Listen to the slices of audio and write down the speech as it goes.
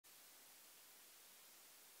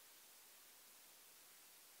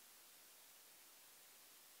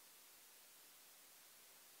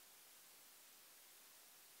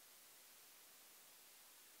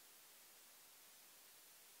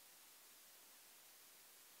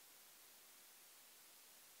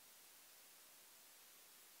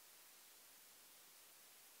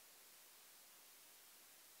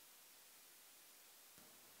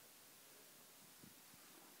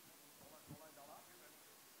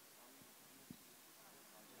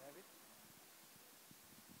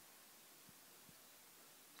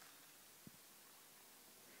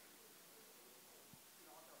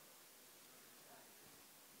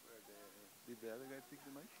the other guy pick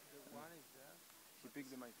the mic? The one is there. He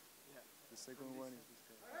picked the mic. Yeah. The second one is this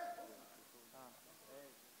guy. Ah,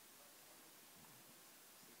 hey.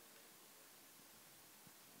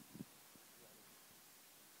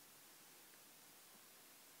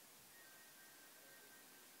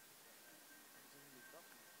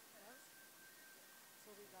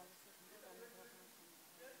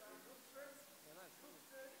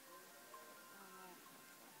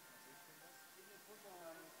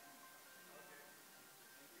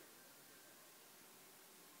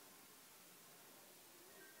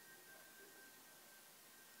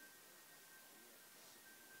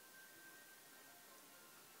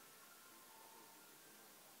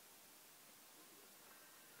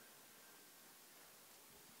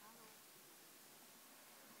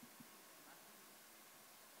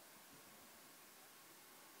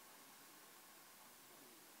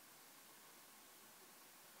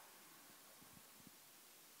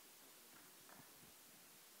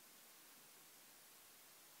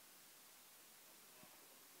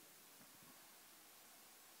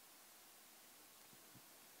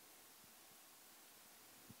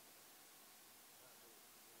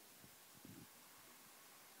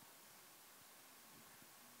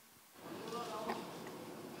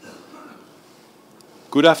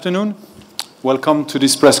 Good afternoon. Welcome to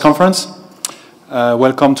this press conference.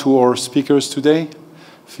 Welcome to our speakers today,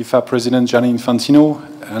 FIFA President Gianni Infantino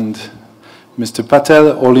and Mr.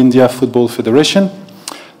 Patel, All India Football Federation.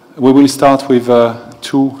 We will start with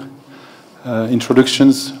two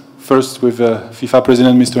introductions. First with FIFA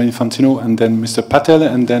President Mr. Infantino and then Mr. Patel,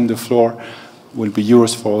 and then the floor will be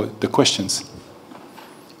yours for the questions.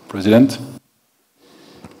 President.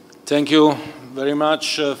 Thank you very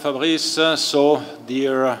much, Fabrice. So,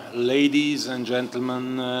 dear ladies and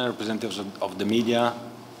gentlemen, representatives of the media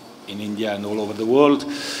in India and all over the world,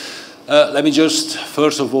 let me just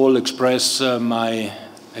first of all express my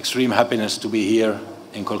extreme happiness to be here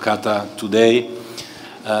in Kolkata today.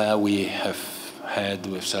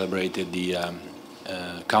 We've celebrated the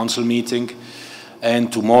council meeting, and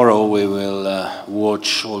tomorrow we will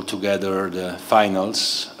watch all together the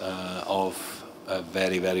finals of a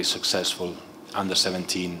very, very successful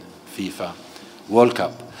Under-17 FIFA World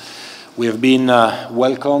Cup. We have been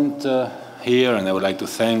welcomed here, and I would like to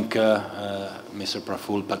thank Mr.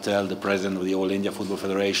 Praful Patel, the President of the All India Football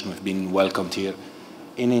Federation. We've been welcomed here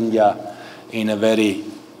in India in a very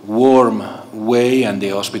warm way, and the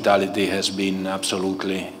hospitality has been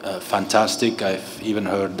absolutely fantastic. I've even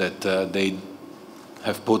heard that they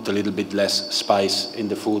have put a little bit less spice in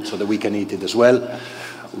the food so that we can eat it as well.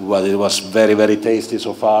 Well, it was very, very tasty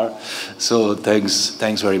so far, so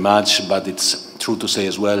thanks very much. But it's true to say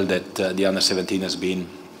as well that the Under-17 has been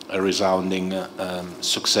a resounding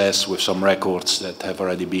success with some records that have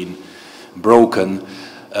already been broken,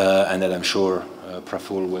 and that I'm sure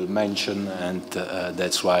Praful will mention, and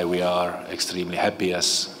that's why we are extremely happy.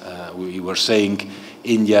 As we were saying,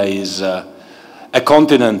 India is a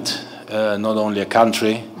continent, not only a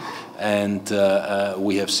country, and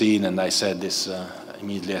we have seen, and I said this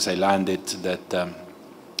immediately as I landed, that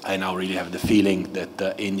I now really have the feeling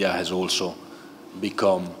that India has also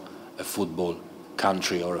become a football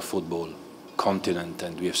country or a football continent,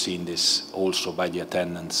 and we have seen this also by the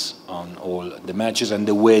attendance on all the matches and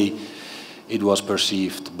the way it was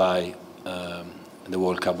perceived by the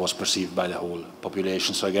World Cup was perceived by the whole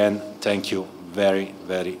population. So again, thank you very,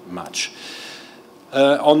 very much.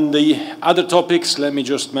 On the other topics, let me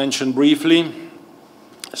just mention briefly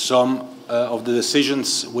some of the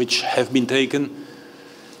decisions which have been taken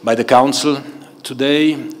by the Council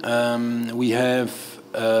today. We have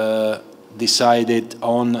decided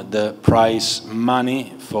on the prize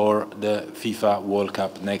money for the FIFA World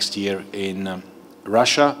Cup next year in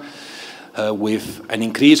Russia, with an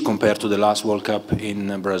increase compared to the last World Cup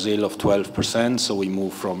in Brazil of 12%. So we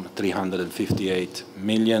move from $358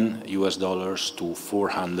 million to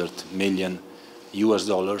 $400 million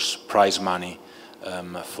prize money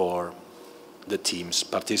for the teams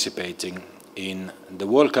participating in the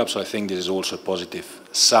World Cup. So I think this is also a positive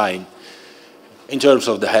sign in terms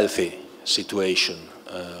of the healthy situation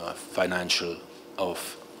financial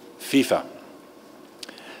of FIFA.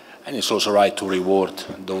 And it's also right to reward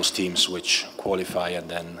those teams which qualify and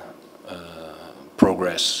then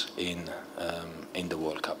progress in the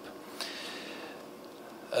World Cup.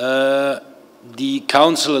 The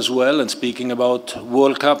Council as well, and speaking about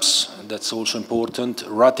World Cups, that's also important,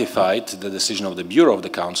 ratified the decision of the Bureau of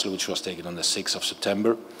the Council, which was taken on the 6th of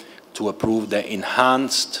September, to approve the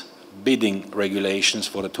enhanced bidding regulations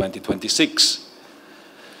for the 2026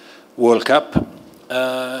 World Cup.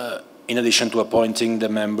 in addition to appointing the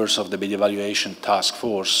members of the bid evaluation task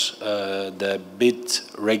force, the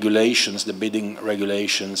bidding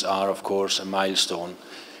regulations are, of course, a milestone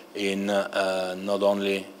in not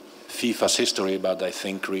only FIFA's history, but I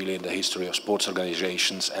think really in the history of sports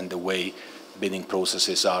organizations and the way bidding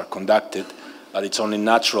processes are conducted. But it's only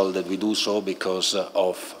natural that we do so because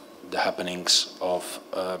of the happenings of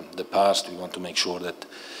the past. We want to make sure that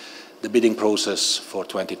the bidding process for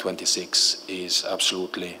 2026 is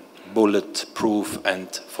absolutely bulletproof, and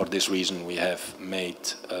for this reason we have made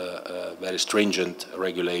very stringent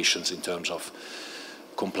regulations in terms of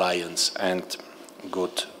compliance and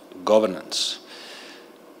good governance.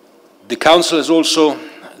 The Council has also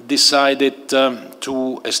decided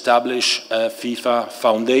to establish a FIFA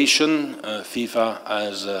Foundation. FIFA,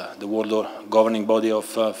 as the world governing body of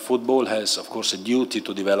football, has of course a duty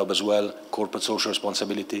to develop as well corporate social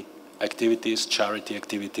responsibility activities, charity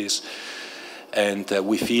activities, and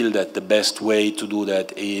we feel that the best way to do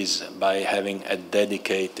that is by having a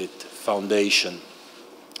dedicated foundation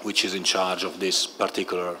which is in charge of this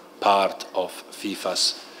particular part of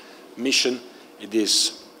FIFA's mission. It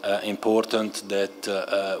is important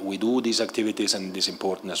that we do these activities, and it is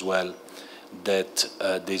important as well that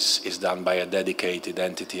this is done by a dedicated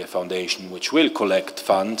entity, a foundation, which will collect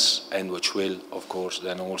funds and which will, of course,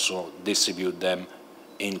 then also distribute them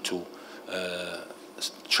into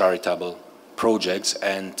charitable projects.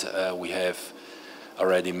 And we have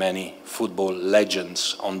already many football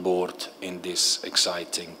legends on board in this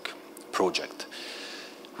exciting project.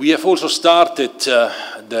 We have also started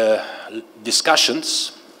the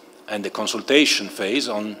discussions and the consultation phase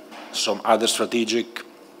on some other strategic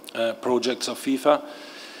projects of FIFA,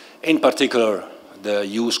 in particular the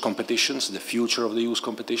youth competitions, the future of the youth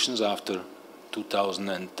competitions after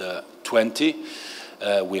 2020.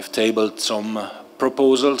 We have tabled some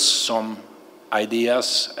proposals, some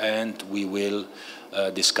ideas, and we will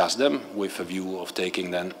discuss them with a view of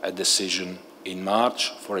taking then a decision in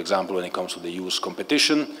March. For example, when it comes to the youth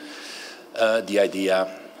competition, the idea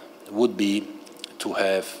would be to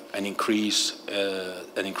have an increased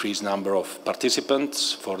number of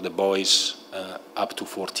participants for the boys up to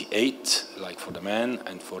 48, like for the men,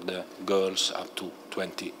 and for the girls up to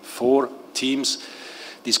 24 teams.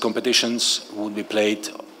 These competitions would be played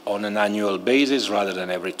on an annual basis rather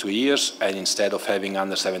than every 2 years, and instead of having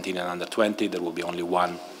under 17 and under 20, there will be only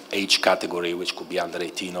one age category, which could be under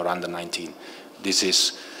 18 or under 19. This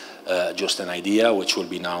is just an idea which will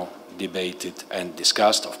be now debated and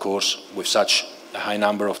discussed. Of course, with such a high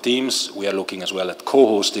number of teams, we are looking as well at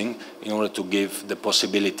co-hosting in order to give the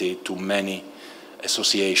possibility to many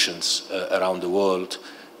associations around the world,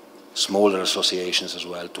 smaller associations as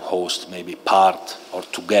well, to host maybe part or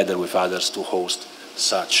together with others to host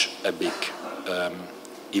such a big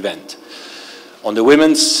event. On the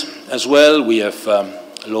women's as well, we have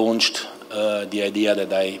launched the idea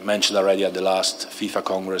that I mentioned already at the last FIFA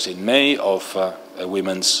Congress in May of a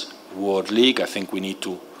Women's World League. I think we need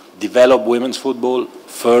to develop women's football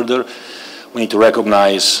further. We need to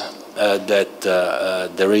recognize that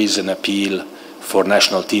there is an appeal for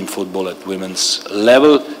national team football at women's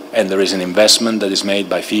level, and there is an investment that is made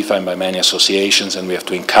by FIFA and by many associations, and we have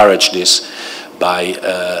to encourage this by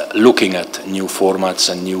looking at new formats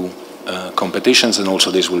and new competitions, and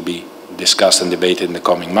also this will be discussed and debated in the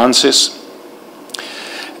coming months.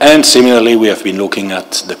 And similarly, we have been looking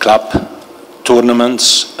at the club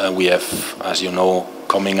tournaments. We have, as you know,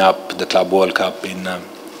 coming up the Club World Cup in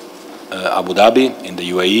Abu Dhabi in the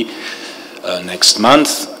UAE next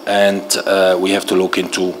month, and we have to look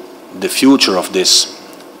into the future of this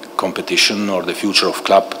competition, or the future of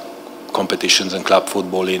club competitions and club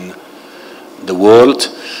football in the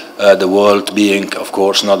world being, of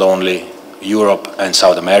course, not only Europe and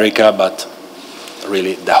South America, but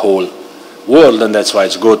really the whole world, and that's why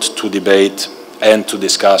it's good to debate and to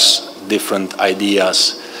discuss different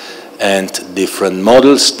ideas and different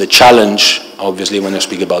models. The challenge, obviously, when you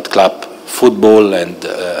speak about club football and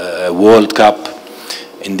a World Cup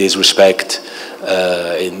in this respect,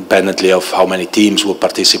 independently of how many teams will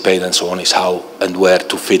participate and so on, is how and where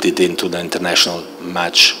to fit it into the international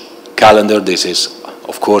match calendar. This is,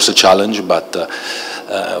 of course, a challenge, but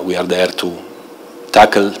we are there to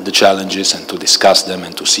tackle the challenges and to discuss them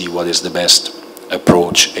and to see what is the best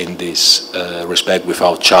approach in this respect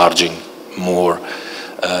without charging more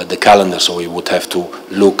the calendar. So we would have to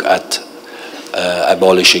look at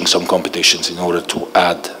abolishing some competitions in order to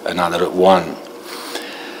add another one.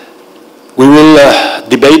 We will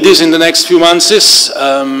debate this in the next few months.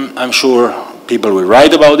 I'm sure people will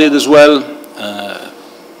write about it as well.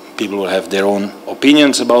 People will have their own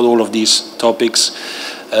opinions about all of these topics.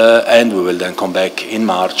 and we will then come back in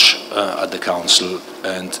March at the Council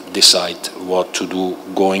and decide what to do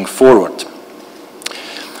going forward.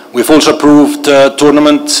 We've also approved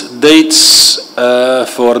tournament dates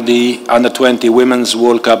for the Under-20 Women's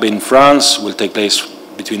World Cup in France. Will take place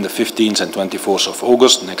between the 15th and 24th of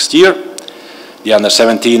August next year. The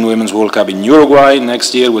Under-17 Women's World Cup in Uruguay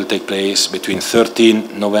next year will take place between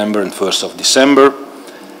 13 November and 1st of December.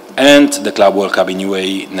 And the Club World Cup in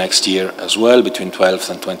UAE next year as well, between 12th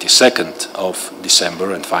and 22nd of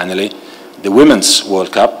December. And finally, the Women's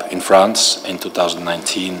World Cup in France in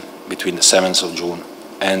 2019, between the 7th of June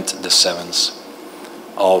and the 7th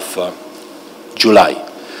of July.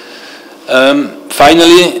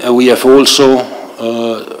 Finally, we have also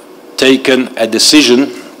taken a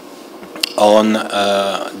decision on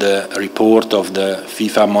the report of the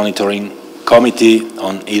FIFA Monitoring Committee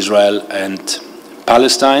on Israel and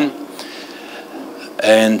Palestine,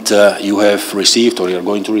 and you have received, or you are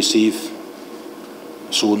going to receive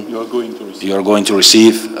soon. You are going to receive. You are going to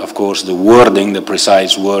receive, of course, the wording, the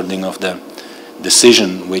precise wording of the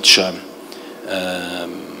decision which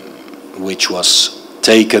was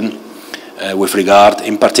taken with regard,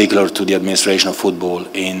 in particular, to the administration of football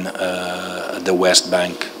in the West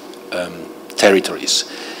Bank territories.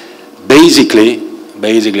 Basically,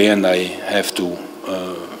 and I have to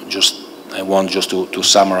I want just to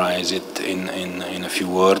summarize it in a few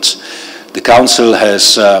words. The Council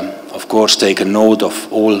has, of course, taken note of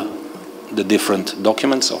all the different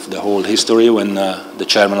documents of the whole history. When the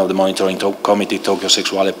chairman of the Monitoring Committee, Tokyo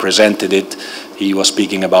Sexuale, presented it, he was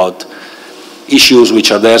speaking about issues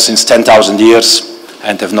which are there since 10,000 years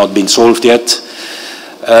and have not been solved yet.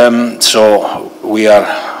 So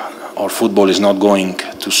our football is not going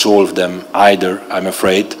to solve them either, I'm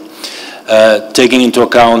afraid. Taking into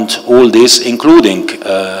account all this, including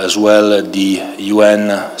as well the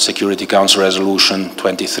UN Security Council Resolution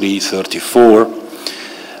 2334,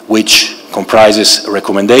 which comprises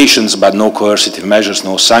recommendations but no coercive measures,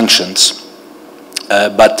 no sanctions.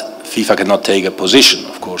 But FIFA cannot take a position,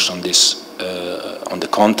 of course, on this, on the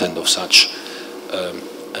content of such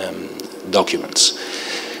documents.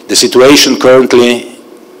 The situation currently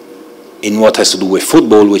in what has to do with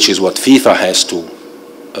football, which is what FIFA has to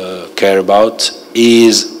care about,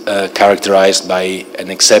 is characterized by an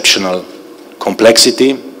exceptional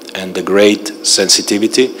complexity and a great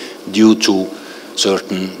sensitivity due to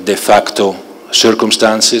certain de facto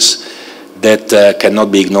circumstances that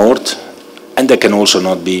cannot be ignored, and that can also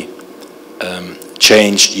not be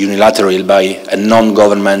changed unilaterally by a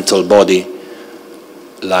non-governmental body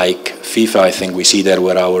like FIFA. I think we see there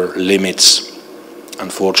where our limits,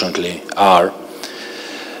 unfortunately, are.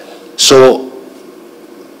 So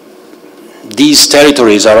these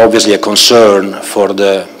territories are obviously a concern for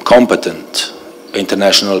the competent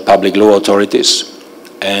international public law authorities,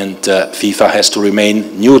 and FIFA has to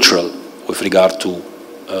remain neutral with regard to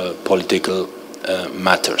political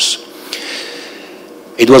matters.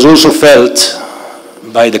 It was also felt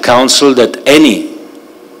by the Council that any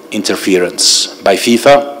interference by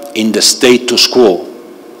FIFA in the status quo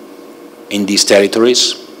in these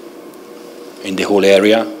territories, in the whole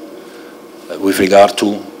area, with regard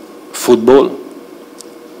to football,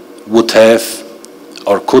 would have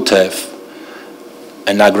or could have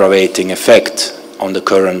an aggravating effect on the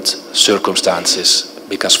current circumstances,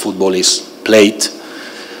 because football is played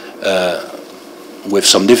with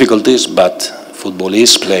some difficulties, but football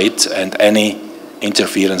is played, and any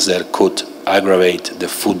interference there could aggravate the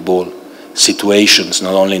football situations,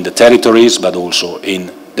 not only in the territories, but also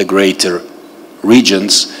in the greater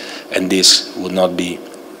regions, and this would not be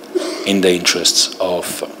in the interests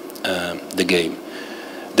of the game.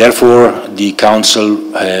 Therefore, the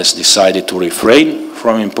Council has decided to refrain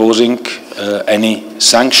from imposing any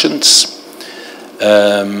sanctions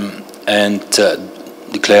and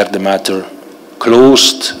declared the matter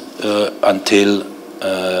closed until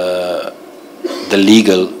the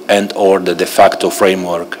legal and or the de facto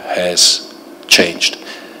framework has changed.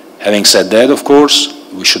 Having said that, of course,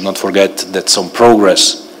 we should not forget that some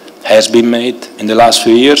progress has been made in the last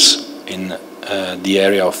few years in the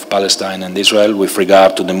area of Palestine and Israel with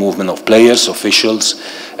regard to the movement of players, officials,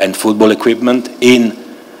 and football equipment in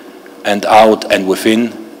and out and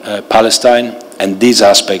within Palestine, and these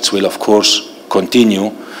aspects will, of course,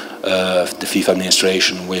 continue. The FIFA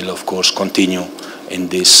administration will, of course, continue in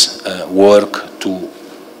this work to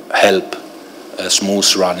help a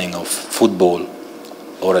smooth running of football,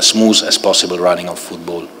 or as smooth as possible running of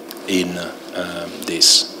football in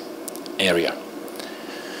this area.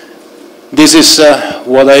 This is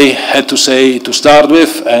what I had to say to start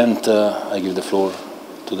with, and I give the floor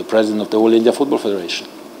to the President of the All India Football Federation.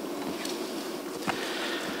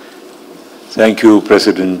 Thank you,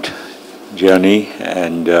 President Gianni,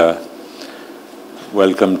 and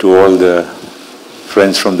welcome to all the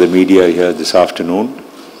friends from the media here this afternoon.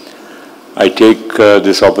 I take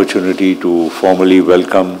this opportunity to formally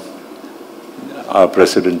welcome our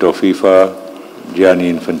President of FIFA,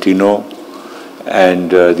 Gianni Infantino,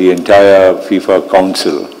 and the entire FIFA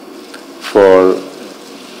Council for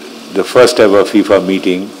the first ever FIFA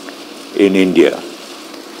meeting in India.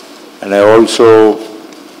 And I also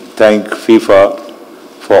thank FIFA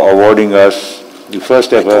for awarding us the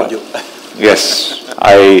first ever. Yes,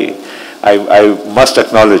 I must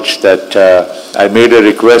acknowledge that I made a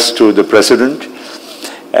request to the President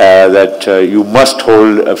that you must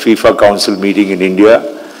hold a FIFA Council meeting in India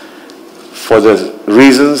for the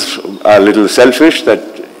reasons a little selfish that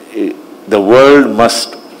the world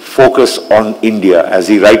must focus on India. As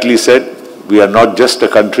he rightly said, we are not just a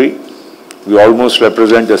country. We almost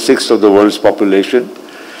represent a sixth of the world's population.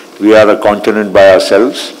 We are a continent by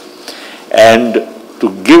ourselves. And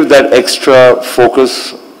to give that extra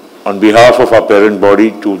focus on behalf of our parent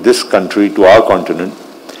body to this country, to our continent,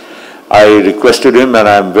 I requested him, and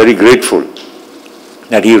I am very grateful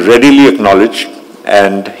that he readily acknowledged,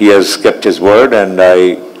 and he has kept his word, and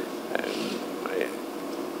I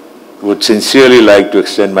would sincerely like to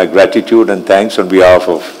extend my gratitude and thanks on behalf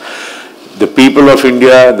of the people of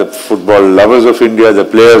India, the football lovers of India, the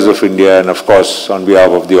players of India, and of course on behalf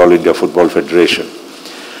of the All India Football Federation.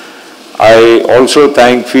 I also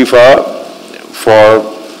thank FIFA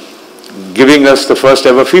for giving us the first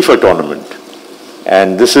ever FIFA tournament.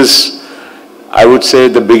 And this is, I would say,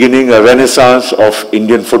 the beginning, a renaissance of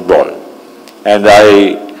Indian football. And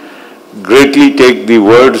I greatly take the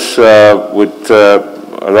words with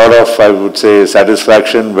a lot of, I would say,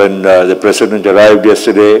 satisfaction when the President arrived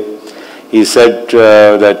yesterday. He said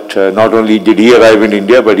that not only did he arrive in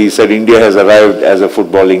India, but he said India has arrived as a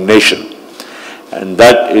footballing nation. And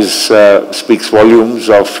that is, speaks volumes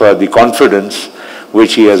of the confidence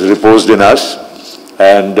which he has reposed in us.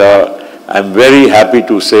 And I'm very happy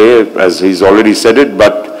to say, as he's already said it,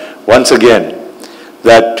 but once again,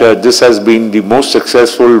 that this has been the most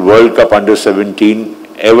successful World Cup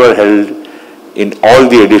Under-17 ever held in all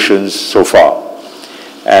the editions so far.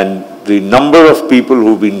 And the number of people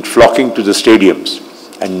who've been flocking to the stadiums,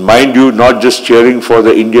 and mind you, not just cheering for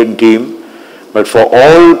the Indian team, but for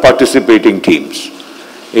all participating teams,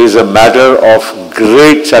 is a matter of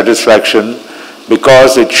great satisfaction,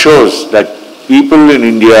 because it shows that people in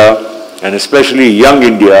India, and especially young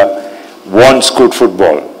India, wants good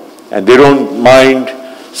football. And they don't mind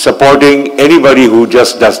supporting anybody who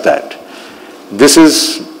just does that. This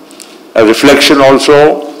is a reflection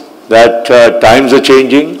also that times are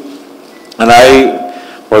changing. And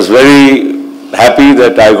I was very happy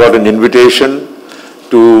that I got an invitation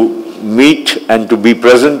to meet and to be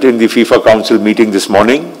present in the FIFA Council meeting this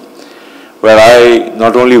morning, where I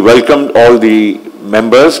not only welcomed all the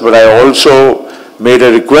members, but I also made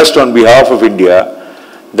a request on behalf of India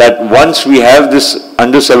that once we have this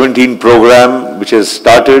Under-17 program which has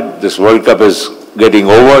started, this World Cup is getting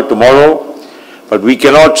over tomorrow, but we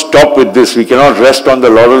cannot stop with this. We cannot rest on the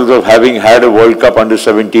laurels of having had a World Cup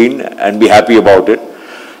Under-17 and be happy about it.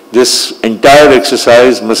 This entire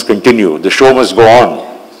exercise must continue. The show must go on.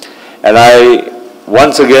 And I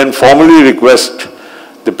once again formally request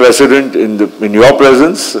the President in your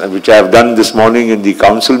presence, which I have done this morning in the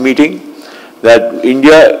Council meeting, that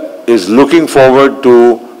India is looking forward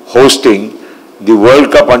to hosting the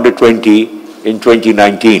World Cup Under-20 in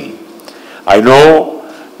 2019. I know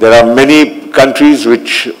there are many countries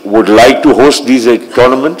which would like to host these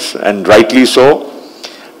tournaments, and rightly so.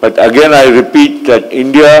 But again, I repeat that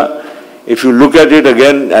India, if you look at it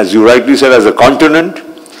again, as you rightly said, as a continent,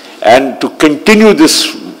 and to continue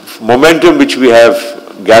this momentum which we have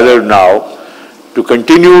gathered now, to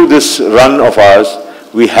continue this run of ours,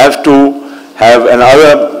 we have to have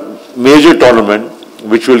another major tournament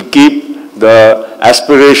which will keep the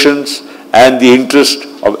aspirations and the interest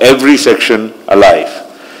of every section alive.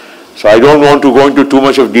 So I don't want to go into too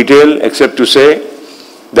much of detail except to say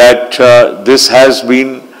that this has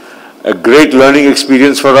been a great learning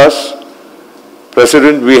experience for us.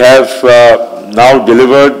 President, we have now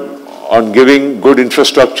delivered on giving good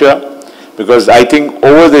infrastructure, because I think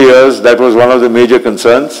over the years that was one of the major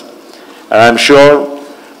concerns, and I'm sure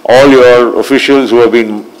all your officials who have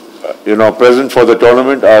been present for the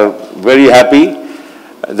tournament are very happy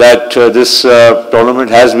that this tournament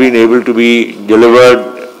has been able to be delivered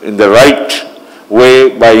in the right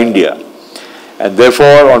way by India. And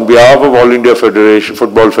therefore, on behalf of All India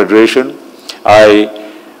Football Federation, I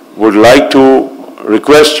would like to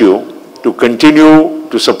request you to continue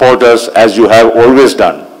to support us as you have always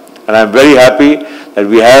done. And I'm very happy that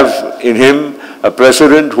we have in him a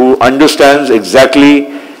president who understands exactly.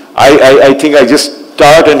 I think I just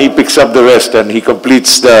start and he picks up the rest and he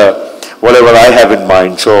completes whatever I have in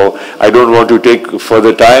mind. So I don't want to take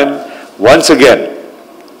further time. Once again,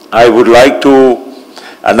 I would like to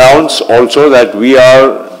announce also that we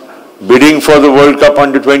are bidding for the World Cup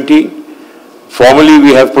Under-20. Formally,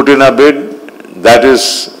 we have put in our bid. That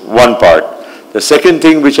is one part. The second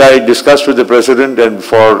thing which I discussed with the President, and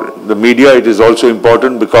for the media it is also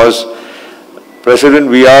important because, President,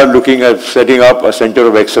 we are looking at setting up a center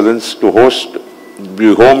of excellence to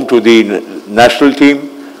be home to the national team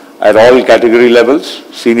at all category levels,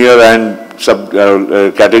 senior and sub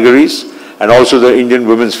categories, and also the Indian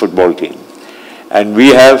women's football team. And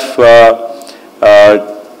we have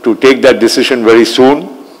to take that decision very soon.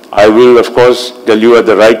 I will, of course, tell you at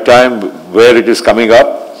the right time where it is coming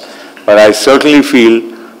up. But I certainly feel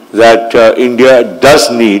that India does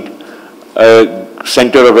need a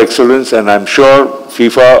center of excellence, and I'm sure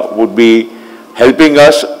FIFA would be helping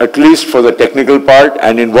us at least for the technical part,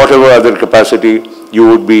 and in whatever other capacity you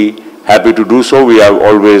would be happy to do so. We are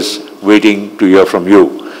always waiting to hear from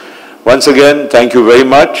you. Once again, thank you very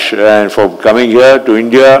much for coming here to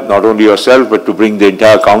India, not only yourself, but to bring the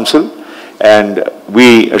entire council. And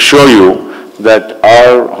we assure you that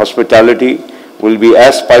our hospitality will be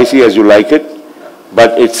as spicy as you like it,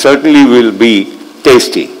 but it certainly will be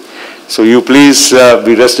tasty. So you please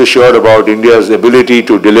be rest assured about India's ability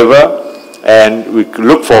to deliver, and we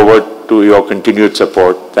look forward to your continued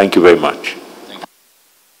support. Thank you very much.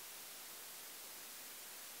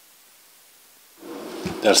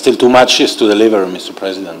 There are still two matches to deliver, Mr.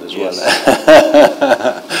 President, as well.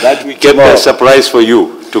 That we kept a surprise for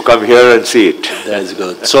you to come here and see it. That's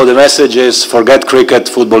good. So the message is, forget cricket,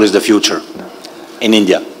 football is the future in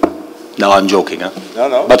India. No, I'm joking. Huh?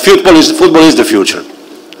 No. But football is the future.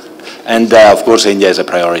 And of course, India is a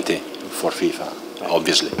priority for FIFA,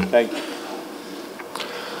 obviously. Thank you.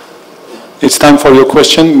 It's time for your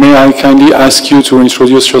question. May I kindly ask you to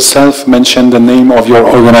introduce yourself, mention the name of your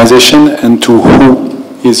organization, and to who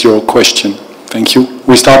is your question. Thank you.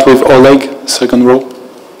 We start with Oleg, second row.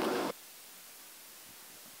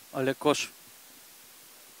 Oleg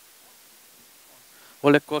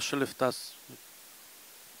Koshelov, TASS.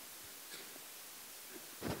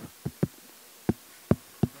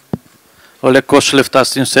 Oleg Koshelov,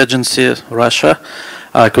 TASS News Agency, Russia.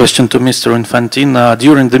 Question to Mr. Infantino.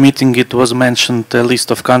 During the meeting it was mentioned a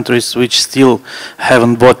list of countries which still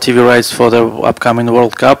haven't bought TV rights for the upcoming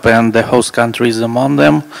World Cup, and the host country is among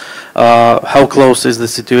them. How close is the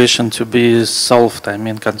situation to be solved, I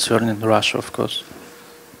mean, concerning Russia, of course?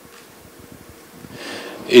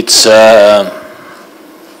 It's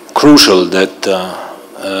crucial that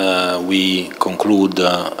we conclude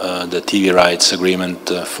the TV rights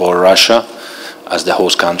agreement for Russia as the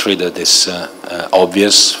host country. That is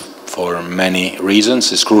obvious for many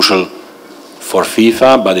reasons. It's crucial for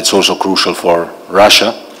FIFA, but it's also crucial for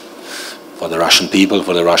Russia, for the Russian people,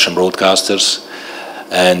 for the Russian broadcasters.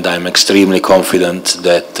 And I'm extremely confident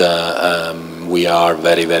that we are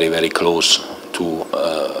very, very, very close to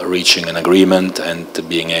reaching an agreement and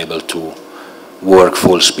being able to work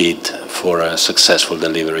full speed for a successful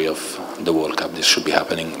delivery of the World Cup. This should be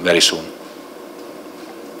happening very soon.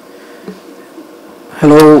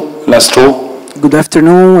 Hello. Last row. Good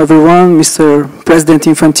afternoon, everyone. Mr. President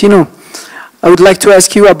Infantino, I would like to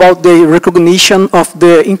ask you about the recognition of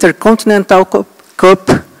the Intercontinental Cup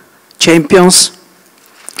champions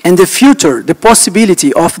and the future, the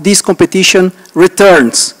possibility of this competition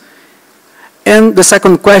returns. And the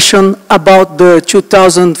second question about the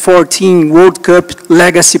 2014 World Cup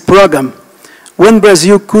Legacy Program, when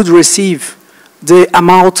Brazil could receive the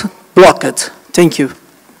amount blocked. Thank you.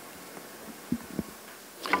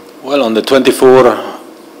 Well, on the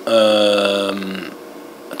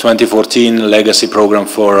 2014 Legacy Program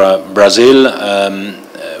for Brazil,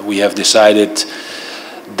 we have decided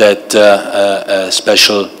that a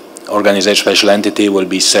special organization, special entity will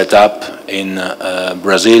be set up in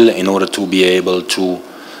Brazil in order to be able to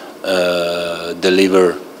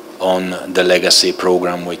deliver on the legacy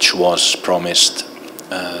program which was promised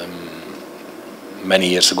many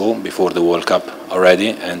years ago, before the World Cup already,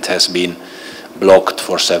 and has been blocked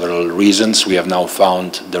for several reasons. We have now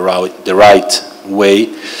found the right way.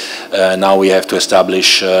 Now we have to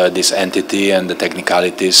establish this entity and the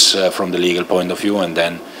technicalities from the legal point of view, and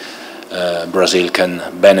then Brazil can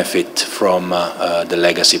benefit from the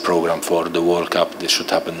legacy program for the World Cup. This should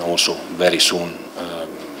happen also very soon,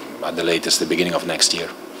 at the latest, the beginning of next year.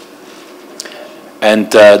 And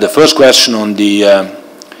the first question on the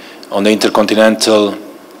Intercontinental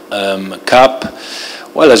Cup,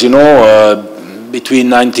 Well, as you know, between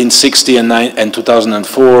 1960 and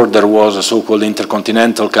 2004, there was a so-called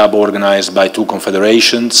Intercontinental Cup organized by two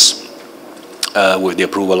confederations with the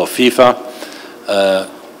approval of FIFA,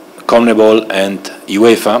 CONMEBOL and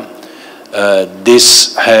UEFA.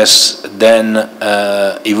 This has then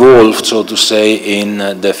evolved, so to say, in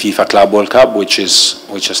the FIFA Club World Cup, which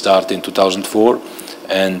has started in 2004,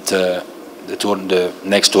 and the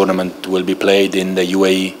next tournament will be played in the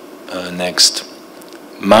UAE next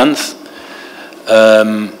month.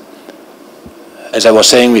 As I was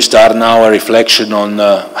saying, we start now a reflection on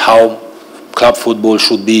how club football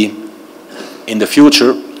should be in the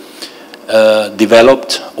future,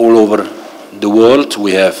 developed all over the world.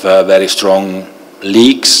 We have very strong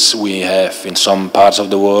leagues. We have, in some parts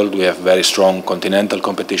of the world, we have very strong continental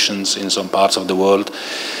competitions in some parts of the world.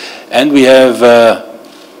 And we have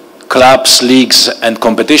clubs, leagues and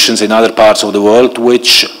competitions in other parts of the world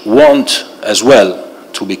which want as well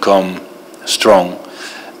to become strong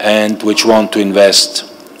and which want to invest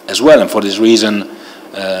as well. And for this reason,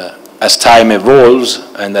 as time evolves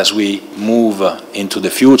and as we move into the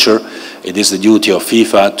future, it is the duty of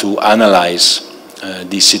FIFA to analyze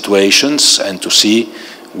these situations and to see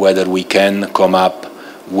whether we can come up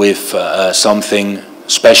with something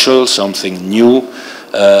special, something new,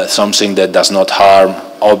 something that does not harm,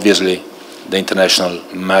 obviously, the international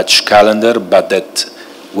match calendar, but that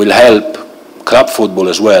will help club football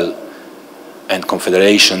as well and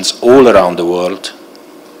confederations all around the world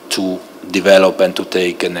to develop and to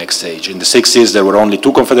take a next stage. In the 60s, there were only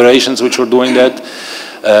two confederations which were doing that,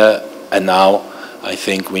 and now I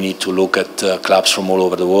think we need to look at clubs from all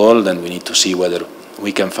over the world, and we need to see whether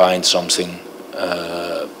we can find something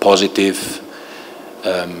positive.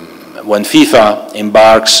 When FIFA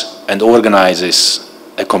embarks and organizes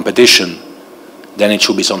a competition, then it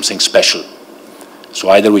should be something special. So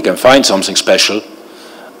either we can find something special,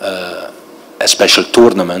 a special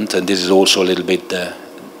tournament, and this is also a little bit the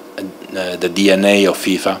DNA of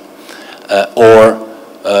FIFA, or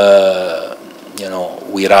you know,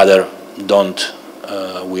 we rather don't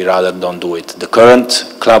do it. The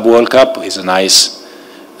current Club World Cup is a nice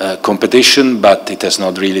competition, but it has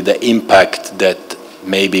not really the impact that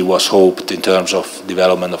maybe was hoped in terms of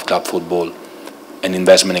development of club football and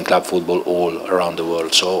investment in club football all around the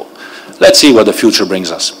world. So let's see what the future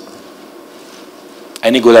brings us.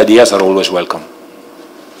 Any good ideas are always welcome.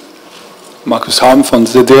 Markus Ham from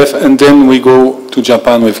ZDF, and then we go to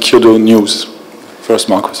Japan with Kyodo News. First,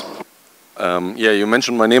 Markus. Yeah, you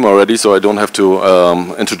mentioned my name already, so I don't have to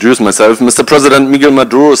introduce myself. Mr. President, Miguel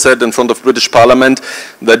Maduro said in front of British Parliament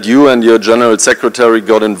that you and your General Secretary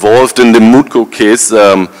got involved in the Mutko case.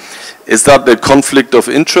 Is that a conflict of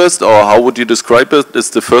interest, or how would you describe it? Is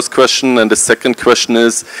the first question. And the second question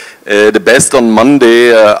is, the best on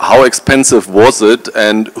Monday, how expensive was it,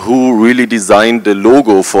 and who really designed the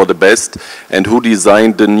logo for the best, and who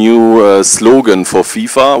designed the new slogan for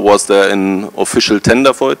FIFA? Was there an official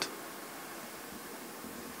tender for it?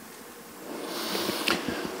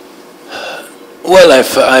 Well,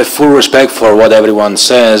 I have full respect for what everyone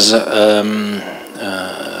says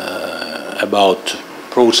about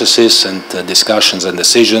processes and discussions and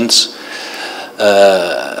decisions.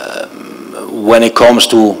 When it comes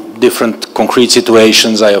to different concrete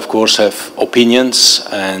situations, I of course have opinions,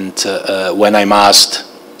 and when I'm asked,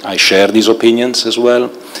 I share these opinions as well.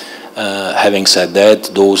 Having said that,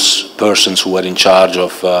 those persons who were in charge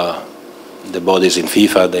of the bodies in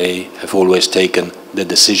FIFA, they have always taken the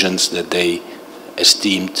decisions that they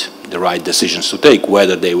esteemed the right decisions to take.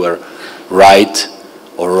 Whether they were right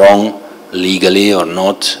or wrong, legally or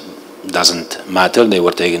not, doesn't matter. They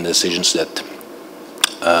were taking decisions that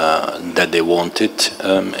that they wanted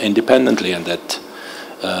independently, and that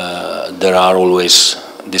there are always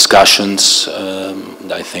discussions.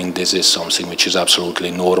 I think this is something which is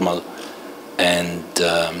absolutely normal and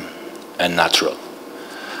natural.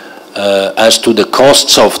 As to the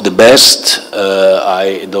costs of the best,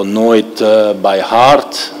 I don't know it by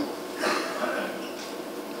heart.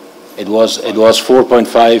 It was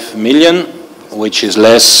 4.5 million, which is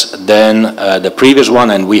less than the previous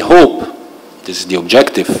one, and we hope, this is the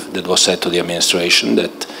objective that was set to the administration,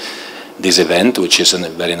 that this event, which is a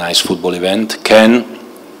very nice football event, can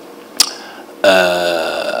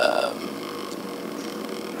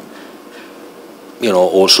you know,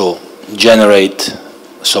 also generate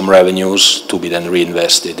some revenues to be then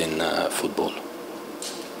reinvested in football.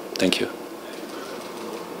 Thank you.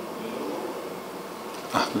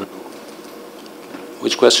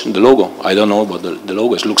 Which question? The logo? I don't know about the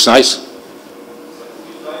logo. It looks nice.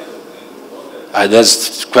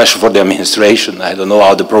 That's a question for the administration. I don't know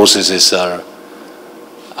how the processes are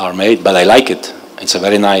made, but I like it. it's a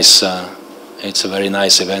very nice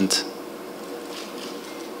event.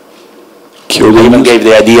 We even gave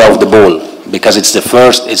the idea of the ball, because it's the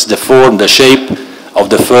form, the shape of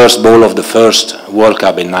the first ball of the first World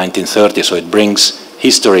Cup in 1930, so it brings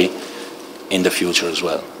history in the future as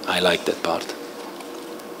well. I like that part.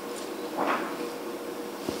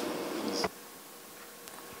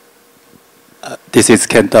 This is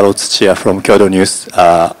Kentaro Tsuchiya from Kyodo News.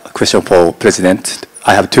 Question for President.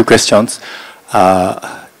 I have two questions.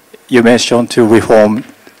 You mentioned to reform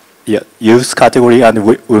youth category and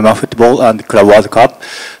women football and Club World Cup.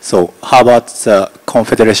 So how about the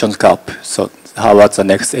Confederations Cup? So how about the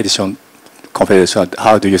next edition Confederation?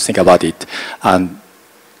 How do you think about it? And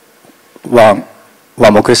one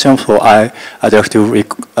more question for I'd like to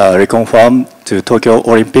reconfirm to Tokyo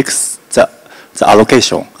Olympics the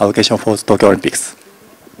allocation for Tokyo Olympics.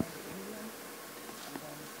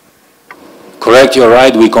 Correct, you're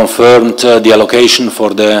right. We confirmed the allocation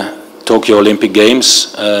for the Tokyo Olympic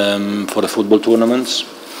Games for the football tournaments.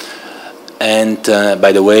 And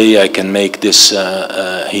by the way, I can make this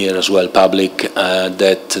here as well public,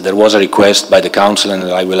 that there was a request by the Council, and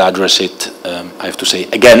I will address it, I have to say,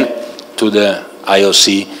 again, to the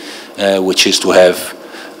IOC, which is to have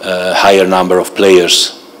a higher number of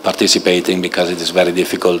players participating, because it is very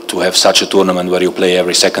difficult to have such a tournament where you play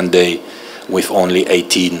every second day with only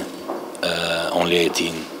 18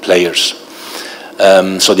 players.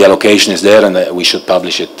 So the allocation is there, and we should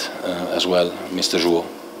publish it as well, Mr. Jouot.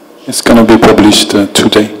 It's going to be published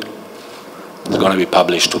today. It's going to be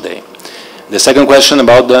published today. The second question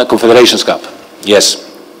about the Confederations Cup. Yes.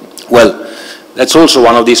 Well, that's also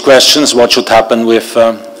one of these questions. What should happen with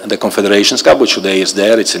the Confederations Cup, which today is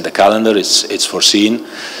there, it's in the calendar, it's foreseen.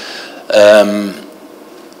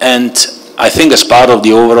 And I think as part of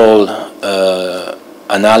the overall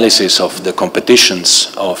analysis of the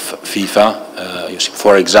competitions of FIFA, you see,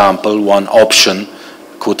 for example, one option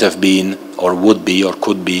could have been, or would be, or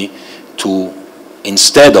could be, to,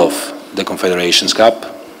 instead of the Confederations Cup,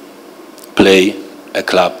 play a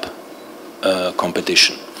club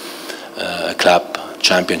competition, a club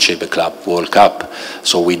championship, a club World Cup.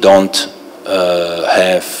 So we don't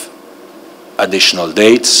have additional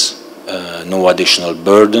dates, no additional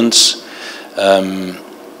burdens,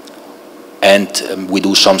 and we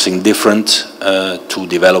do something different to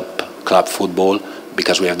develop club football,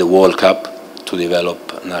 because we have the World Cup to develop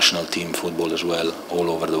national team football as well all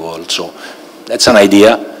over the world. So that's an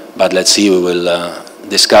idea, but let's see, we will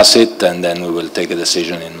discuss it, and then we will take a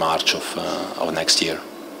decision in March of next year.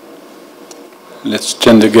 Let's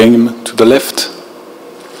change the game to the left.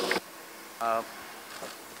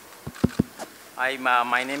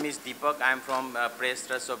 My name is Deepak. I'm from Press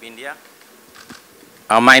Trust of India.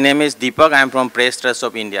 My name is Deepak. I'm from Press Trust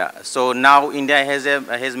of India. So now India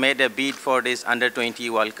has made a bid for this Under-20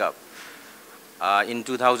 World Cup in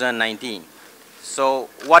 2019. So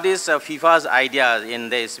what is FIFA's idea in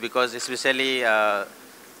this? Because especially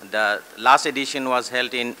the last edition was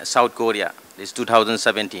held in South Korea, this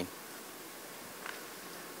 2017.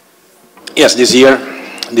 Yes, this year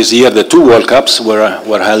the two World Cups were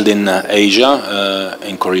held in Asia,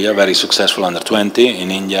 in Korea, very successful under-20, in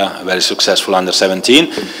India, very successful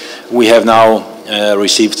under-17. We have now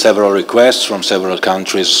received several requests from several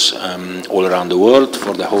countries all around the world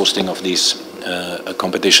for the hosting of these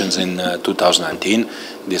competitions in 2019.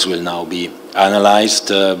 This will now be analyzed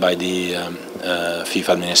by the FIFA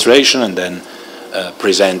administration and then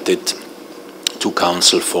presented to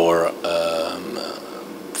Council for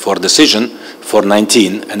decision for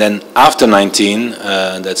 19, and then after 19,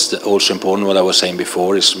 that's also important, what I was saying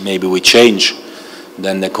before, is maybe we change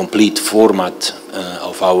then the complete format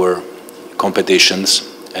of our competitions,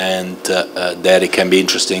 and there it can be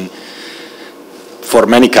interesting for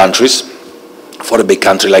many countries, for a big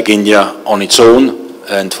country like India on its own,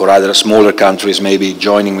 and for other smaller countries maybe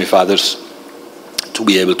joining with others to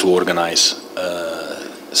be able to organize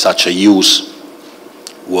such a youth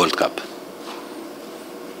World Cup.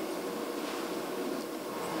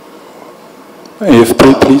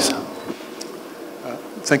 AFP, please.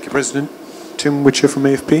 Thank you, President. Tim Witcher from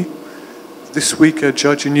AFP. This week, a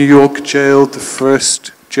judge in New York jailed the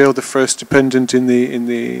first defendant in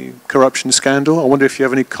the corruption scandal. I wonder if you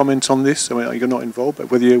have any comment on this. I mean, you're not involved, but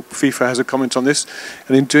whether FIFA has a comment on this.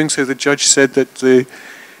 And in doing so, the judge said that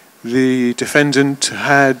the defendant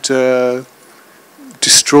had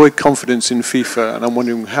destroyed confidence in FIFA, and I'm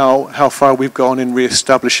wondering how far we've gone in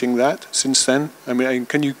re-establishing that since then. I mean,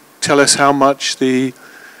 can you tell us how much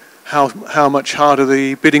harder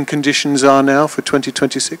the bidding conditions are now for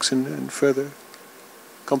 2026 and further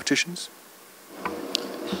competitions?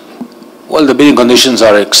 Well, the bidding conditions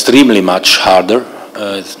are extremely much harder.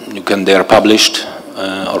 They are published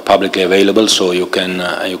or publicly available, so you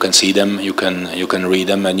can see them, you can read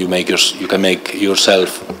them, and you can make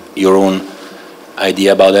yourself your own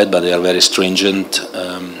idea about it. But they are very stringent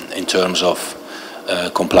in terms of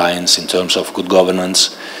compliance, in terms of good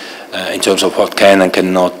governance, in terms of what can and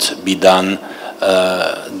cannot be done.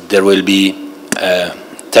 There will be a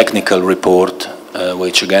technical report,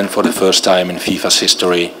 which again, for the first time in FIFA's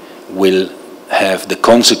history, will have the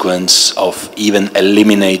consequence of even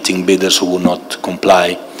eliminating bidders who will not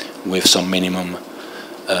comply with some minimum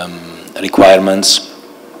requirements.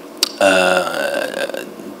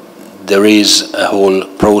 There is a whole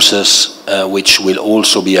process which will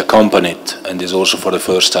also be accompanied, and is also for the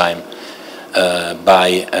first time,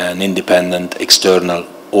 by an independent external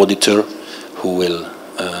auditor who will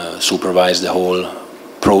supervise the whole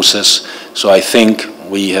process. So I think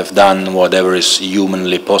we have done whatever is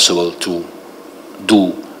humanly possible to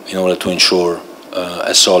do in order to ensure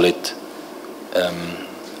a solid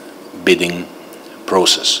bidding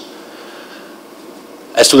process.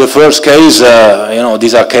 As to the first case,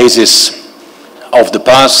 these are cases of the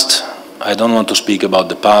past. I don't want to speak about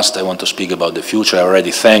the past, I want to speak about the future. I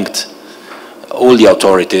already thanked all the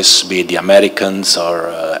authorities, be it the Americans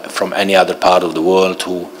or from any other part of the world,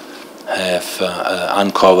 who have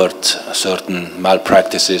uncovered certain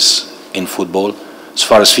malpractices in football. As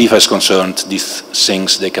far as FIFA is concerned, these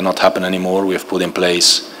things, they cannot happen anymore. We have put in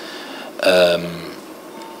place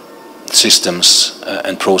systems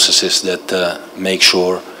and processes that make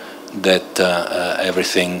sure that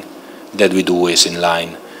everything that we do is in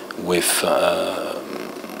line with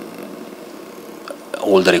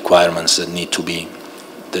all the requirements that need to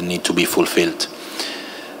be fulfilled.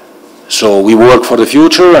 So we work for the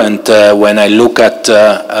future, and when I look at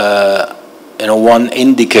one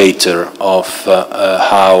indicator of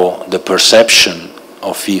how the perception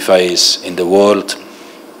of FIFA is in the world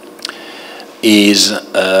is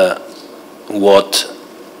what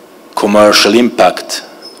commercial impact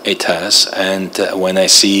it has. And when I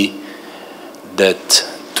see that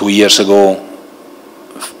 2 years ago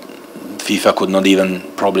FIFA could not even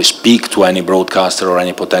probably speak to any broadcaster or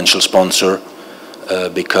any potential sponsor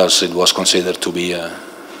because it was considered to be a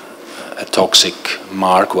toxic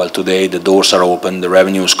mark. Well, today the doors are open, the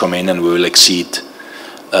revenues come in, and we will exceed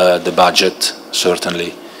the budget,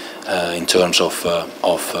 certainly, in terms of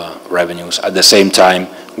revenues. At the same time,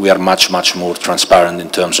 we are much more transparent in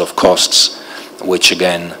terms of costs, which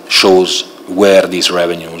again shows where these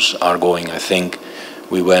revenues are going. I think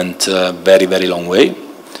we went a very long way.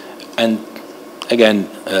 And again,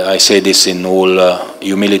 I say this in all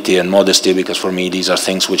humility and modesty, because for me these are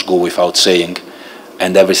things which go without saying,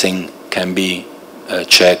 and everything can be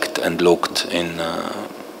checked and looked in our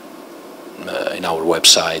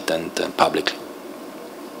website and publicly.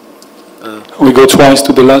 We go twice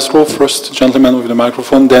to the last row. First gentleman with the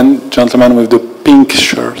microphone, then gentleman with the pink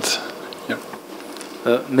shirt. Yeah.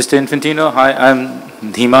 Mr. Infantino, hi, I'm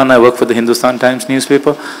Dhiman, I work for the Hindustan Times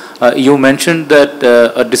newspaper. You mentioned that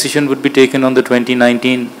a decision would be taken on the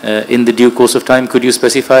 2019 in the due course of time. Could you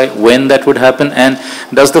specify when that would happen? And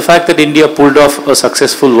does the fact that India pulled off a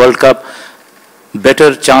successful World Cup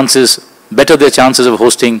better their chances of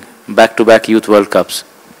hosting back-to-back Youth World Cups?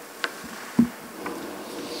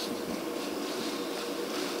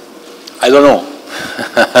 I don't know.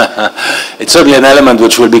 It's certainly an element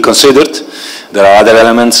which will be considered. There are other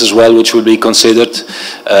elements as well which will be considered.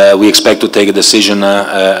 We expect to take a decision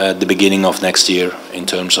at the beginning of next year in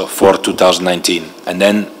terms of for 2019. And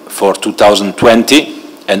then for 2020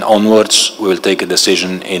 and onwards, we will take a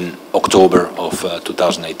decision in October of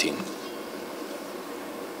 2018.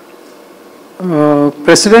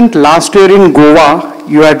 President, last year in Goa,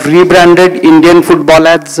 you had rebranded Indian football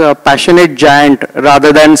as a passionate giant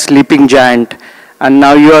rather than sleeping giant. And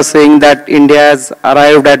now you are saying that India has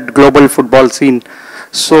arrived at global football scene.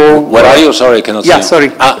 So where are you? Sorry, I cannot see. Yeah,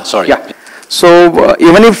 sorry. Sorry. Yeah. So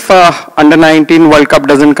even if under 19 World Cup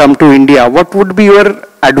doesn't come to India, what would be your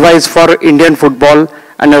advice for Indian football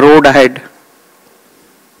and a road ahead?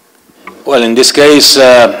 Well, in this case,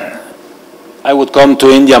 I would come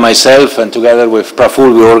to India myself, and together with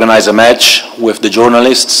Praful we organize a match with the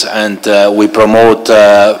journalists, and we promote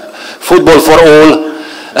football for all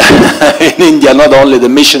in India, not only the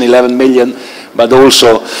Mission 11 million, but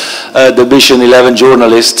also the Mission 11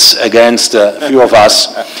 journalists against a few of us,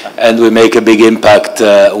 and we make a big impact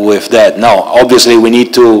with that. Now, obviously, we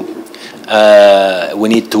need to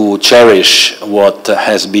cherish what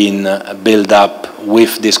has been built up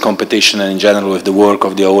with this competition, and in general with the work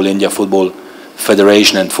of the All India Football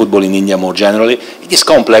federation and football in India more generally. It is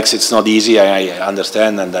complex, it's not easy, I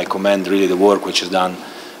understand, and I commend really the work which is done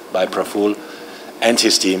by Praful and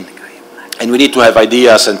his team. And we need to have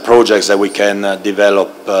ideas and projects that we can develop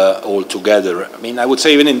all together. I mean, I would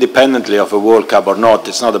say even independently of a World Cup or not,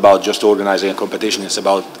 it's not about just organizing a competition, it's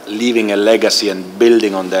about leaving a legacy and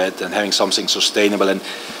building on that and having something sustainable and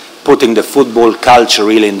putting the football culture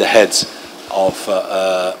really in the heads of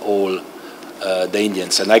all the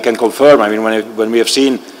Indians. And I can confirm, I mean, when we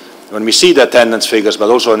see the attendance figures, but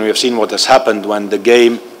also when we have seen what has happened when the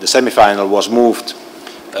game, the semi-final was moved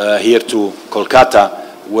here to Kolkata,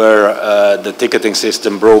 where the ticketing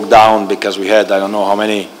system broke down because we had, I don't know how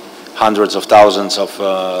many hundreds of thousands of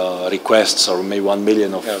requests, or maybe 1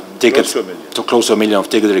 million of tickets, close to a million of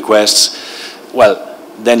ticket requests. Well,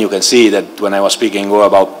 then you can see that when I was speaking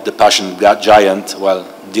about the passion giant, well,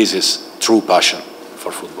 this is true passion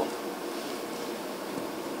for football.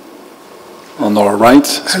 On our right,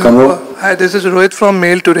 second row. Hi, this is Rohit from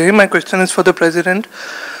Mail Today. My question is for the President.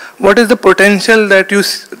 What is the potential that you...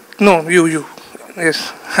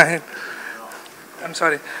 Yes, I'm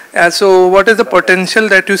sorry. So what is the potential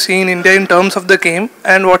that you see in India in terms of the game,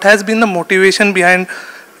 and what has been the motivation behind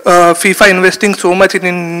FIFA investing so much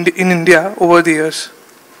in India over the years?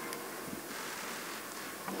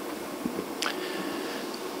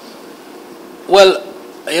 Well,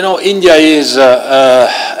 you know, India is,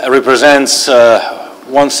 represents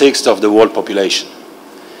 1/6 of the world population.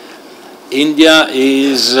 India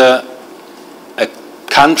is a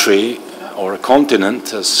country or a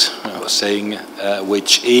continent, as I was saying,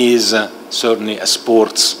 which is certainly a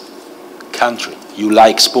sports country. You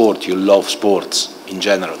like sport, you love sports in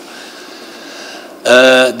general.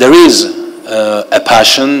 There is a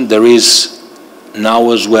passion, there is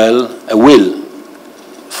now as well a will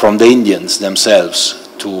from the Indians themselves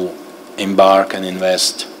to embark and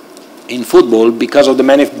invest in football because of the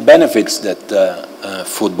many benefits that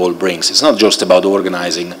football brings. It's not just about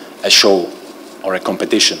organizing a show or a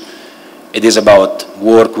competition. It is about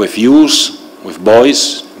work with youth, with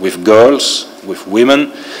boys, with girls, with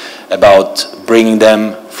women, about bringing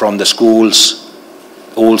them from the schools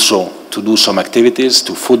also to do some activities,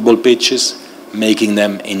 to football pitches, making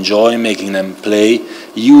them enjoy, making them play,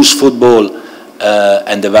 use football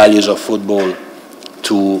and the values of football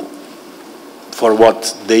for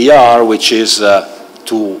what they are, which is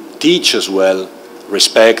to teach as well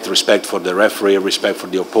respect for the referee, respect for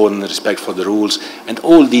the opponent, respect for the rules, and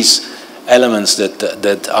all these elements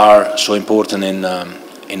that are so important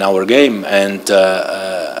in our game. And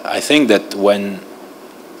I think that when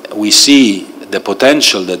we see the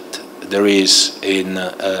potential that there is in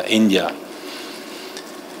India,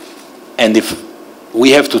 and if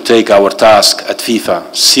we have to take our task at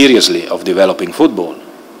FIFA seriously of developing football,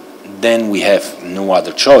 then we have no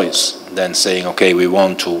other choice than saying, okay, we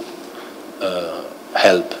want to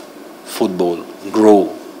help football grow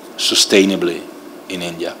sustainably in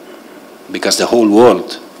India, because the whole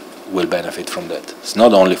world will benefit from that. It's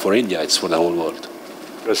not only for India, it's for the whole world.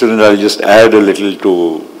 President, I'll just add a little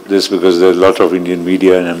to this because there's a lot of Indian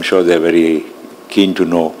media and I'm sure they're very keen to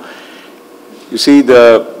know. You see,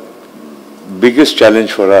 the biggest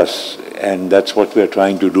challenge for us, and that's what we're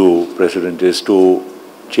trying to do, President, is to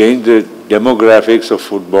change the demographics of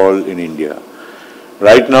football in India.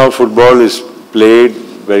 Right now, football is played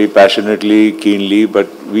very passionately, keenly, but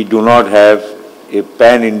we do not have a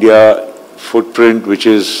pan-India footprint which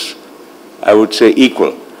is, I would say,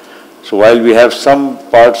 equal. So while we have some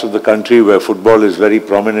parts of the country where football is very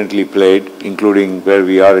prominently played, including where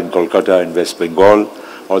we are in Kolkata in West Bengal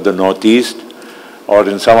or the Northeast, or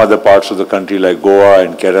in some other parts of the country like Goa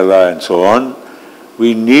and Kerala and so on,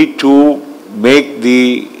 we need to make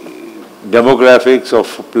the demographics of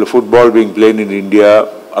football being played in India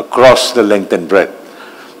across the length and breadth.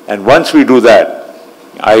 And once we do that,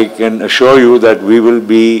 I can assure you that we will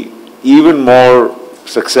be even more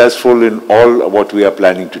successful in all what we are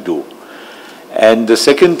planning to do. And the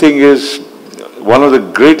second thing is, one of the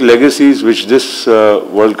great legacies which this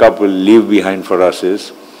World Cup will leave behind for us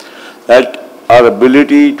is that our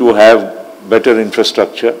ability to have better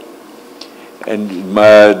infrastructure. And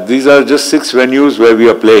these are just 6 venues where we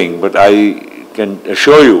are playing, but I can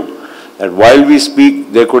assure you that while we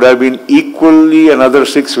speak, there could have been equally another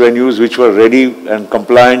 6 venues which were ready and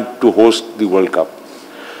compliant to host the World Cup.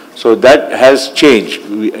 So that has changed.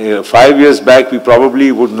 5 years back, we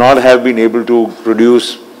probably would not have been able to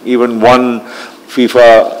produce even one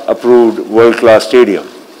FIFA-approved world-class stadium.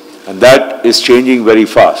 And that is changing very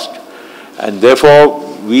fast. And therefore,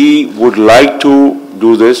 we would like to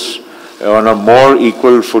do this on a more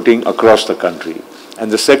equal footing across the country.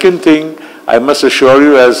 And the second thing, I must assure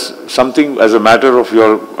you as something, as a matter of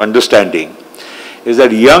your understanding, is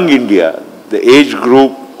that young India, the age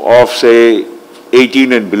group of say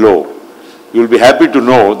 18 and below, you'll be happy to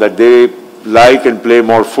know that they like and play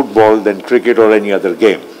more football than cricket or any other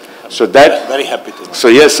game. So that, very happy to know. So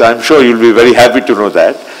yes, I'm sure you'll be very happy to know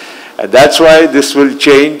that. And that's why this will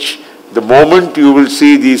change the moment you will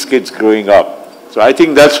see these kids growing up. So I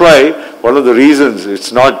think that's why one of the reasons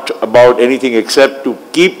it's not about anything except to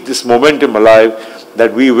keep this momentum alive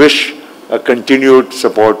that we wish a continued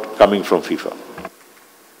support coming from FIFA.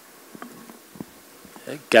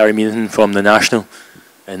 Gary Meehan from the National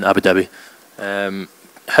in Abu Dhabi.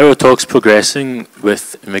 How are talks progressing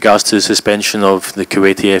in regards to the suspension of the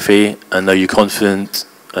Kuwaiti FA, and are you confident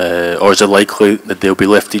or is it likely that they'll be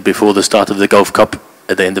lifted before the start of the Gulf Cup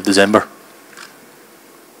at the end of December?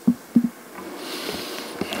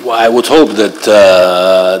 Well, I would hope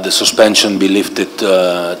that the suspension be lifted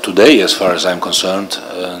today, as far as I'm concerned.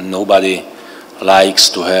 Nobody likes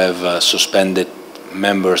to have suspended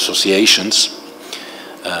member associations.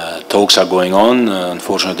 Talks are going on.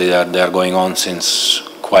 Unfortunately, they are going on since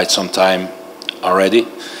quite some time already.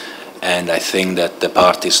 And I think that the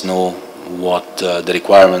parties know what the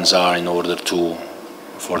requirements are in order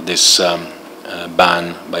for this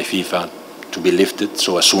ban by FIFA to be lifted.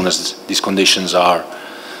 So as soon as these conditions are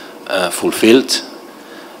fulfilled,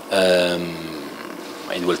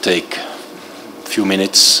 it will take a few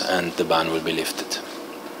minutes and the ban will be lifted.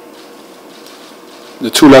 The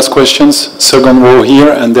two last questions, second row here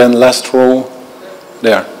and then last row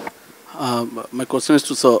there. My question is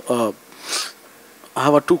to sir. I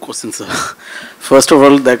have two questions, sir. First of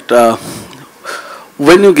all, that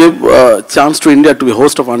when you give a chance to India to be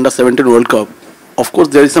host of Under-17 World Cup, of course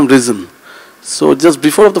there is some reason. So just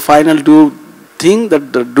before the final, do you think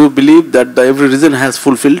that, do you believe that every reason has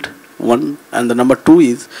fulfilled? One, and the number two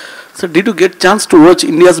is, so did you get chance to watch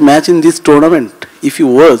India's match in this tournament? If you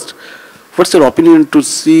watched, what's your opinion to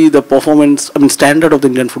see the performance, standard of the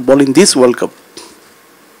Indian football in this World Cup?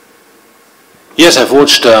 Yes, I've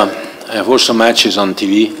watched some matches on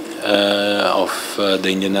TV of the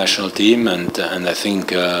Indian national team, and I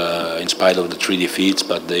think in spite of the 3 defeats,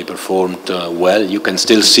 but they performed well. You can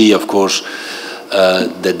still see, of course,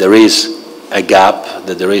 that there is a gap,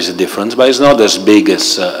 that there is a difference, but it's not as big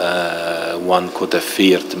as one could have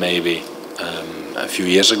feared maybe a few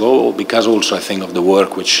years ago, because also I think of the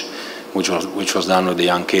work which was done with the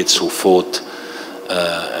young kids who fought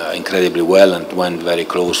incredibly well and went very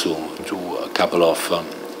close to a couple of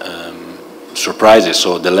surprises.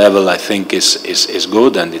 So the level, I think, is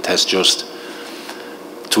good, and it has just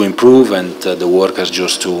to improve, and the work has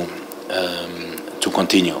just to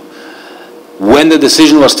continue. When the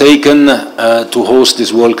decision was taken to host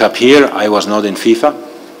this World Cup here, I was not in FIFA,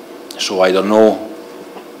 so I don't know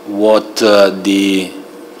what the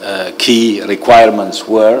key requirements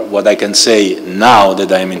were. What I can say now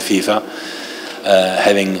that I am in FIFA,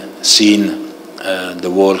 having seen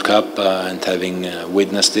the World Cup and having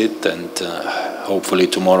witnessed it, and hopefully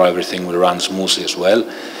tomorrow everything will run smoothly as well,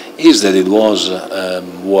 is that it was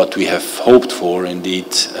what we have hoped for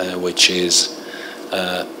indeed, which is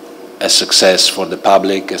a success for the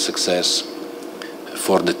public, a success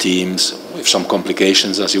for the teams, with some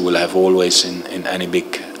complications as you will have always in any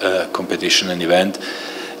big competition and event.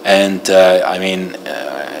 And I mean,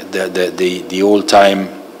 the all-time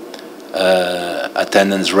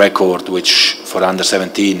attendance record, which for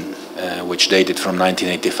under-17, which dated from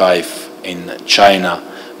 1985 in China,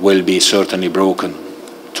 will be certainly broken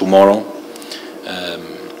tomorrow,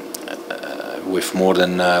 with more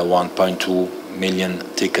than 1.2 million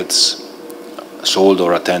tickets sold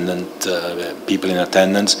or people in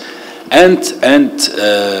attendance, and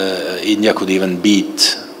India could even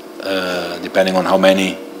beat, depending on how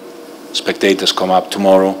many spectators come up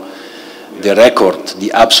tomorrow, the record,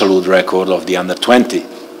 the absolute record of the under-20,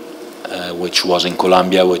 which was in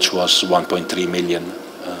Colombia, which was 1.3 million.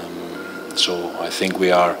 So I think we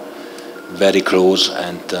are very close,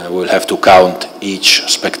 and we'll have to count each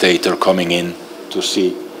spectator coming in to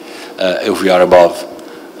see if we are above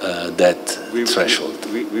that threshold.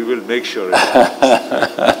 We will make sure.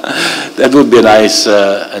 That would be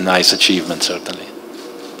a nice achievement, certainly.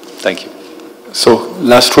 Thank you. So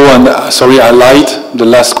last row, and sorry, I lied. The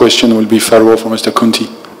last question will be third row for Mr. Kunti.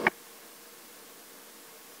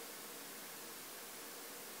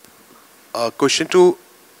 Question to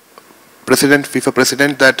FIFA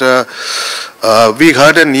President, that we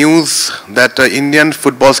heard a news that Indian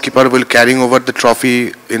football skipper will carrying over the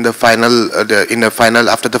trophy in the final,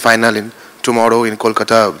 after the final in tomorrow in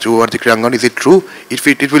Kolkata, Juvardi Kriyangan. Is it true? If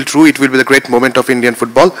it will be the great moment of Indian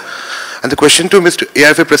football. And the question to Mr.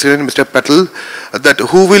 AIFA President, Mr. Patel, that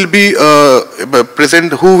who will be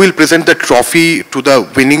who will present the trophy to the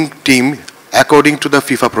winning team according to the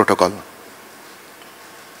FIFA protocol?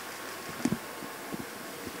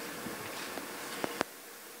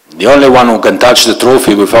 The only one who can touch the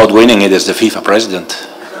trophy without winning it is the FIFA president.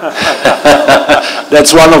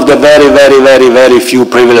 That's one of the very, very, very, very few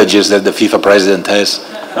privileges that the FIFA president has.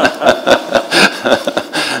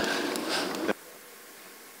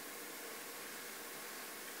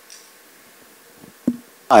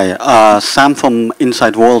 Hi, Sam from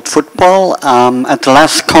Inside World Football. At the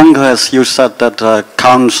last Congress, you said that the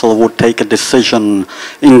Council would take a decision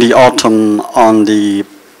in the autumn on the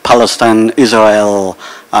Palestine-Israel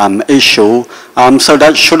issue. So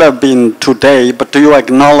that should have been today, but do you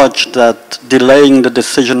acknowledge that delaying the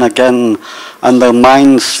decision again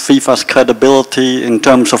undermines FIFA's credibility in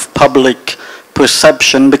terms of public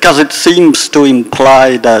perception? Because it seems to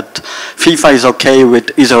imply that FIFA is okay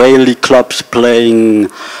with Israeli clubs playing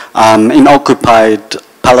in occupied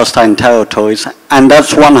Palestine territories, and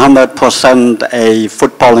that's 100% a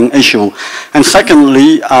footballing issue. And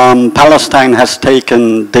secondly, Palestine has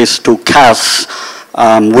taken this to CAS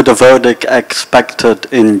with a verdict expected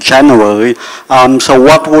in January. So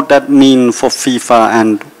what would that mean for FIFA,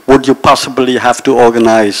 and would you possibly have to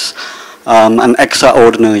organize an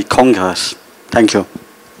extraordinary Congress? Thank you.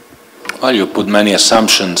 Well, you put many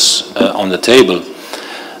assumptions on the table.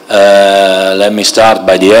 Let me start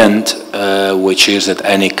by the end, which is that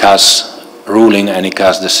any CAS ruling, any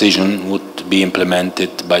CAS decision would be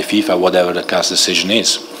implemented by FIFA, whatever the CAS decision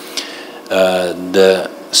is. The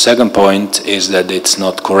second point is that it's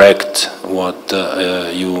not correct what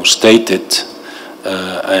you stated,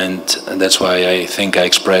 and that's why I think I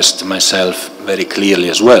expressed myself very clearly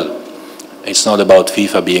as well. It's not about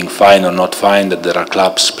FIFA being fine or not fine, that there are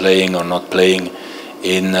clubs playing or not playing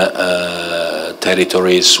in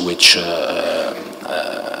territories which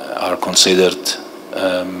are considered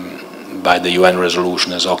by the UN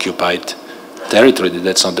resolution as occupied territory.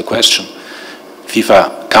 That's not the question.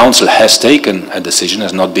 FIFA Council has taken a decision,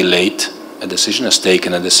 has not been late. A decision has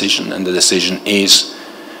taken a decision, and the decision is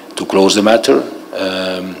to close the matter.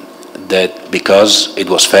 That because it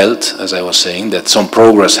was felt, as I was saying, that some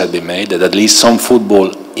progress had been made, that at least some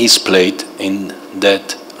football is played in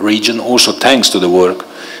that region, also thanks to the work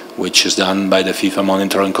which is done by the FIFA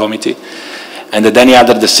Monitoring Committee, and that any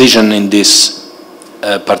other decision in this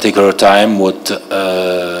particular time would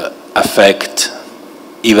affect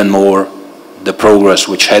even more the progress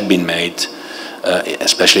which had been made,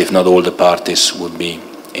 especially if not all the parties would be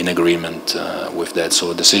in agreement with that.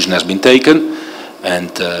 So a decision has been taken,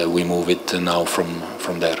 and we move it now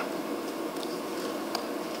from there.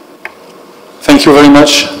 Thank you very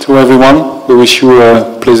much to everyone. We wish you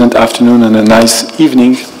a pleasant afternoon and a nice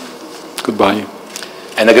evening. Goodbye.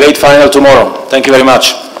 And a great final tomorrow. Thank you very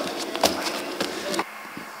much.